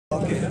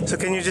So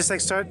can you just like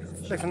start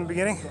like from the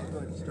beginning?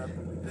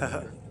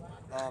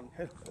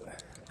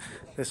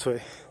 This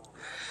way.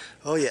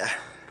 Oh yeah.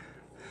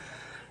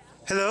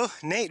 Hello,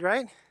 Nate,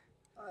 right?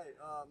 Hi,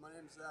 my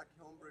name is Zach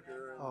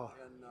Helmberger, Oh.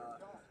 and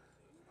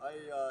I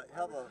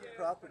have a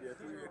property, a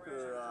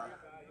 3-acre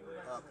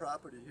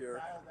property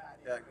here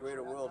at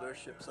Greater World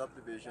Earthship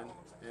Subdivision,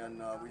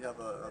 and we have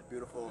a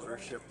beautiful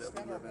earthship that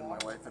we live in, my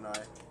wife and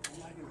I,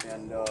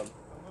 and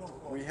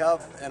we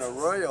have an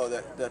arroyo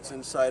that's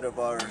inside of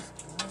our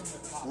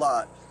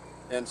lot,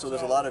 and so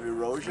there's a lot of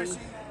erosion.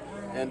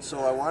 And so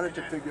I wanted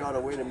to figure out a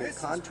way to make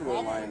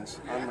contour lines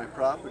on my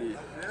property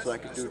so I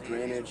could do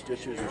drainage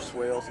ditches or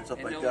swales and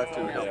stuff like that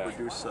to help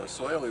reduce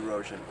soil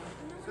erosion.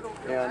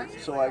 And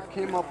so I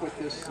came up with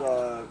this,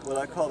 what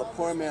I call the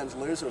poor man's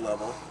laser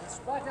level.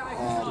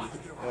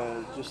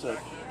 Just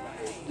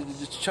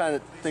trying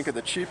to think of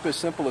the cheapest,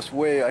 simplest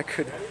way I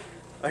could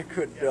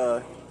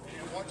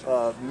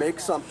make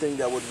something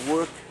that would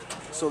work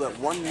so that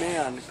one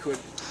man could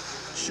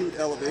shoot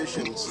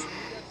elevations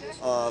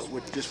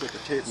with the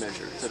tape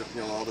measure instead of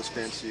all this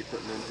fancy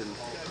equipment and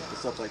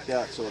stuff like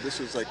that. So this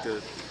was like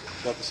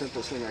about the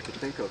simplest thing I could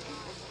think of.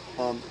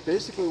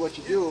 Basically, what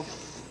you do,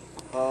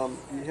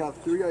 you have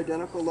 3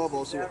 identical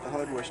levels here at the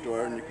hardware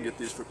store, and you can get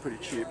these for pretty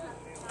cheap.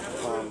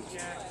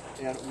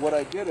 And what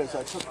I did is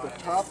I took the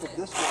top of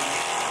this one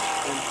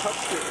and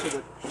touched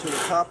it to the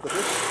top of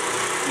this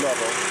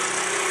level.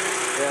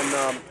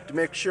 And to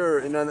make sure,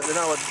 and then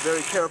I would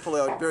very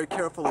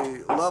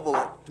carefully level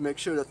it to make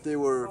sure that they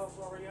were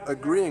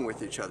agreeing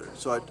with each other.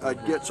 So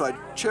I'd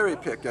cherry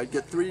pick. I'd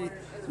get 3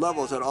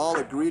 levels that all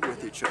agreed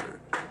with each other,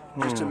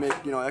 just to make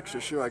extra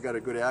sure I got a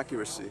good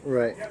accuracy.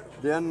 Right.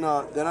 Then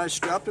I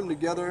strapped them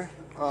together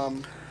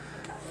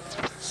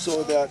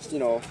so that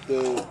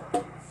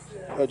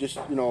I just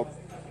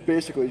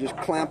basically just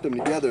clamped them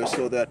together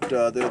so that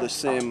they're the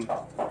same,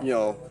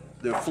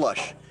 they're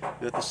flush.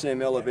 They're at the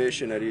same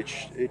elevation at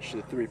each of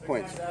the 3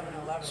 points.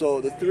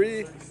 So the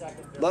 3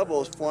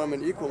 levels form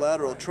an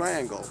equilateral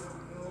triangle.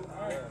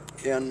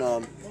 And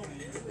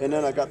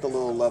then I got the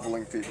little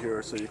leveling feet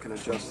here so you can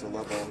adjust the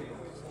level.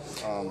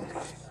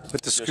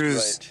 With the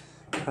screws.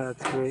 Right.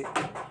 That's great.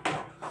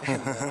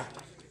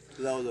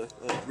 So that was a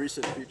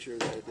recent feature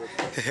that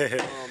I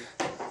did.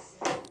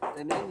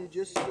 And then you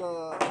just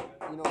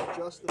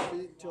adjust the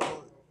feet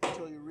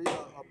until you reach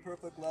a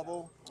perfect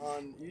level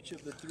on each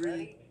of the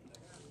 3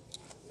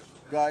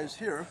 guys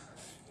here.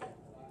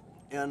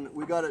 And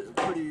we got a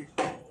pretty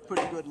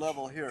good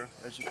level here,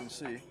 as you can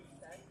see.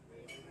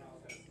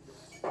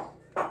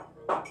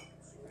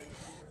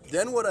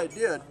 Then what I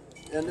did,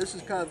 and this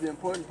is kind of the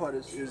important part,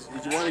 is you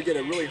want to get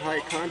a really high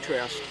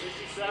contrast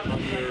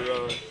on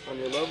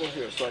your level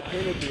here. So I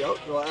painted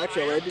well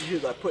actually what I did here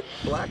is I put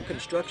black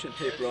construction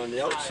paper on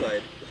the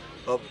outside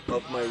of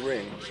my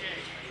ring.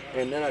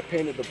 And then I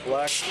painted the top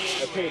black, and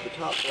then I painted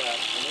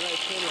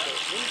the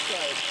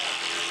inside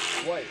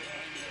white.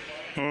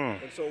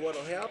 And so what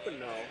will happen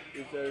now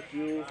is that if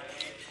you,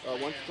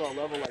 once it's all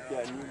level like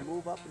that, and you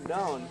move up and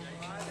down,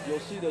 you'll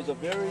see there's a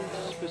very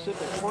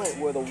specific point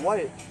where the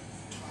white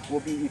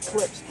will be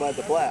eclipsed by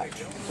the black.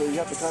 So you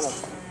have to kind of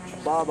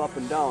bob up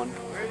and down,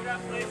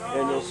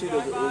 and you'll see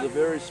there's a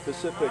very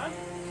specific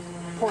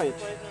point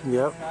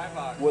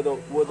where the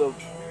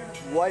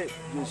white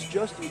is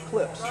just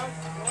eclipsed.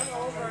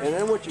 And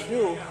then what you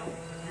do,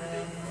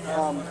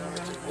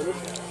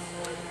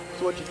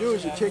 so what you do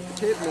is you take the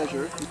tape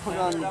measure, you put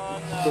on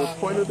the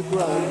point of the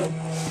ground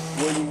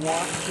where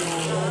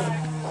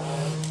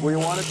you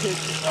want to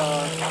take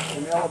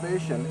an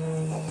elevation,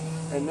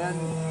 and then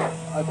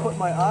I put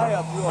my eye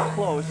up real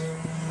close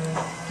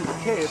to the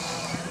tape,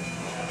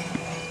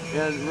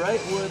 and right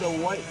where the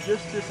white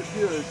just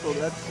disappears, so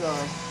that's,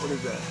 what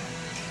is that?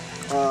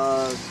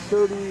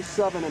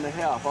 37 and a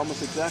half,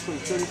 almost exactly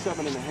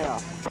 37 and a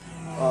half.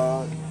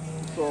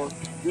 So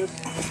this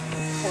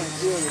point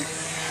here is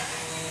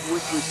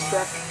with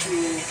respect to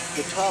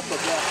the top of the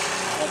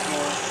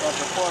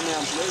poor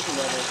man's laser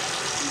level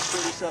is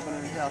 37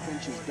 and a half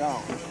inches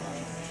down.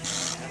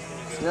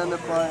 Then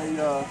if I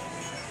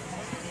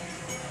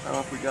don't know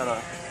if we got a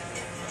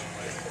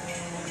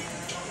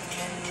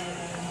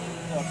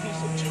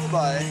piece of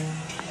 2x,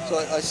 so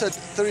I said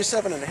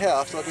 37 and a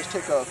half, so I'll just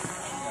take a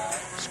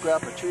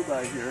scrap of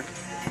 2x here.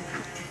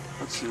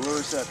 Let's see, where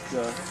is that?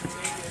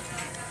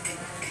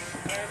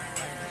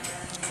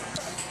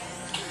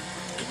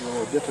 A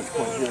little different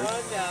point here.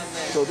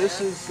 So this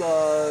is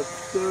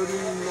 39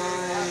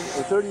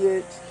 or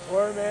 38.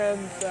 Poor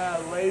man's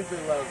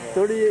laser level.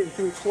 38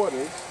 3/4.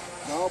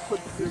 Now I'll put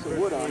the piece of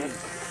wood on it.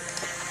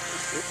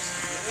 Oops.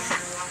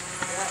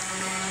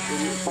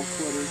 38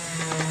 3/4.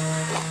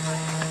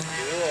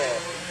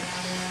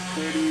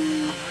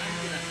 30,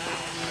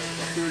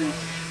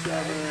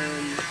 37.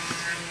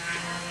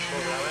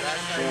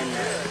 And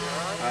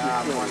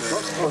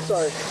oh,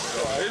 sorry.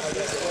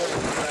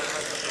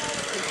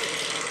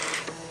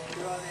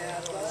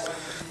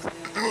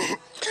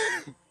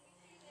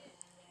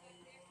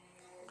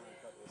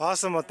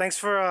 Awesome. Well, thanks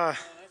for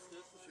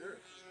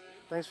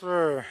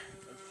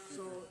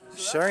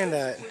sharing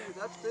that.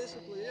 That's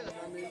basically it.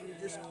 I mean,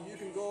 you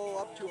can go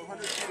up to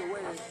 100 feet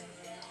away.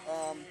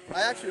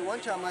 I actually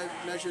one time I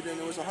measured and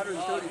it was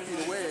 130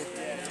 feet away,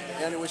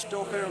 and it was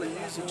still fairly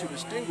easy to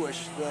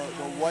distinguish the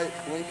white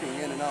blinking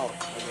in and out.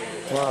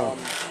 Wow.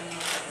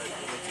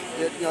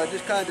 It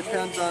just kind of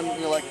depends on,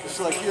 like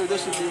here,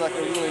 this would be like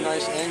a really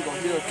nice angle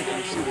here because you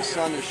can see the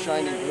sun is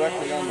shining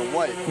directly on the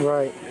white.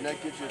 Right. And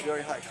that gives you a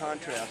very high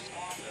contrast.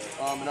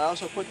 And I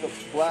also put the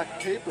black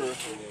paper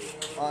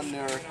on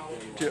there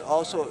to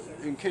also,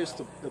 in case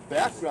the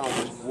background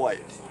is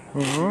white.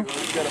 Mm-hmm.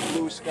 You got a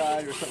blue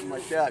sky or something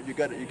like that, you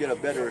get a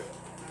better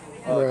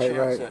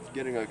chance at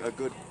getting a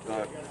good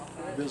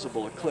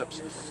visible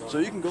eclipse. So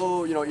you can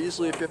go,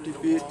 easily 50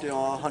 feet,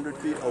 100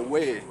 feet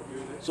away.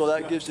 So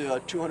that gives you a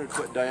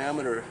 200-foot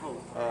diameter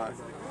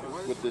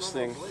with this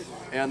thing.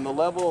 And the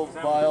level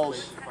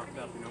vials,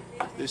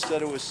 they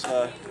said it was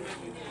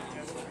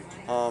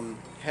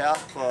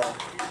half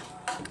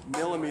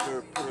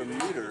millimeter per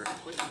meter,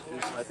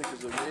 I think is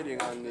the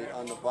rating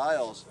on the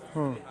vials.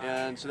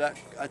 And so that,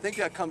 I think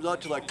that comes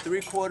out to like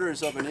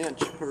 3/4 of an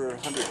inch per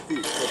 100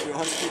 feet. So if you're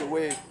 100 feet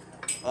away,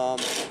 there'll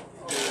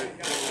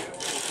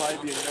probably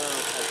be an error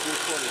of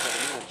 3/4 of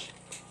an inch.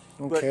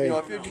 Okay.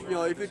 But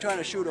if you're trying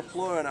to shoot a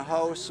floor in a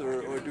house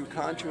or do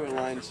contour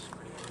lines,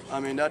 I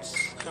mean that's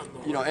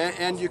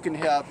and you can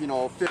have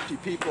 50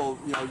 people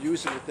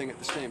using the thing at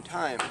the same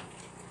time.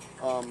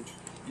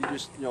 You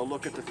just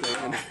look at the thing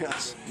and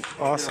that's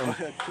awesome.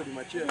 That's pretty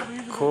much it.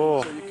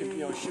 Cool. So you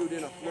can shoot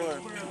in a floor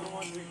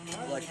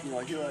like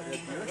here at the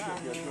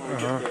airstrip.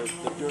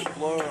 Get the dirt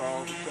floor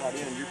all shot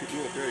in. You could do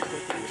it very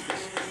quickly with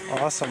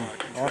this. Awesome.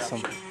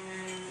 Awesome.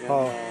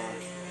 And,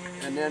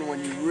 and then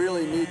when you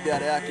really need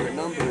that accurate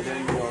number,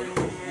 then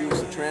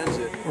use the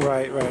transit.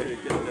 Right. To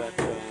get that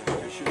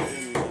to shoot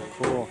in.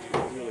 Cool.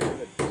 Really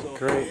good. So,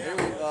 Great.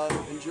 Anyway,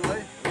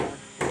 enjoy.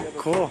 Have a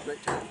Cool.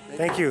 great time.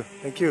 Thank you.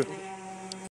 Thank you.